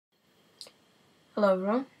Hello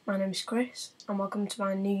everyone, my name is Chris and welcome to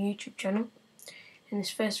my new YouTube channel. In this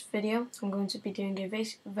first video I'm going to be doing a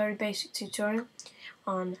very basic tutorial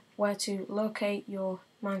on where to locate your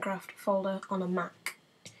Minecraft folder on a Mac.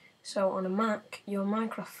 So on a Mac, your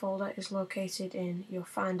Minecraft folder is located in your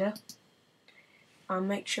Finder, and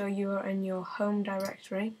make sure you are in your home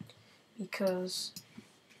directory because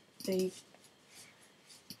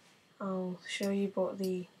I'll show you, but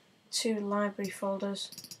the two library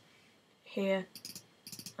folders here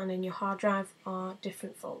and in your hard drive are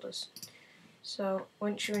different folders. So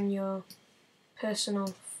once you're in your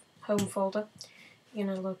personal home folder, you're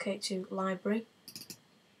going to locate to library,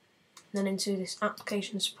 then into this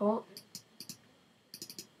application support,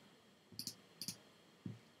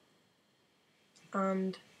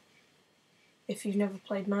 and if you've never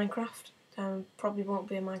played Minecraft, there probably won't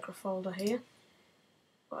be a Minecraft folder here,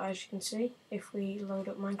 but as you can see, if we load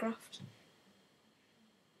up Minecraft,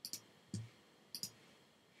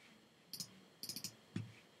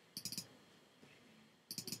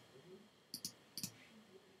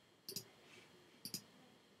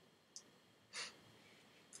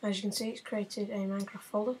 as you can see, it's created a Minecraft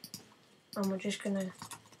folder, and we're just going to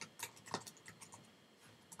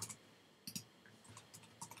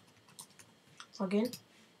log in.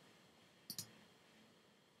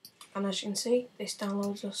 And as you can see, this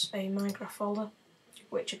downloads us a Minecraft folder,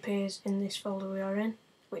 which appears in this folder we are in,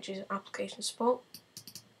 which is application support.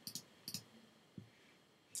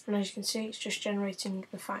 And as you can see, it's just generating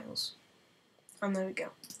the files. And there we go.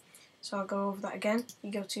 So I'll go over that again. You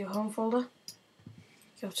go to your home folder,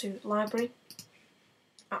 go to library,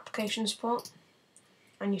 application support,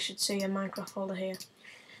 and you should see a Minecraft folder here.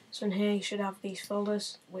 So in here you should have these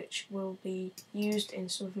folders, which will be used in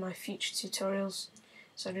some of my future tutorials.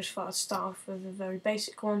 So I just thought I'd start off with a very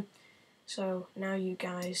basic one. So now you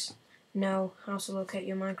guys know how to locate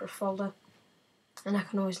your Minecraft folder, and I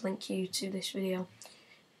can always link you to this video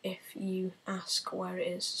if you ask where it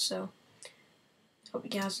is. So hope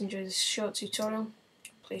you guys enjoy this short tutorial.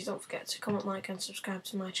 Please don't forget to comment, like and subscribe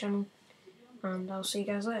to my channel, and I'll see you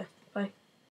guys later. Bye.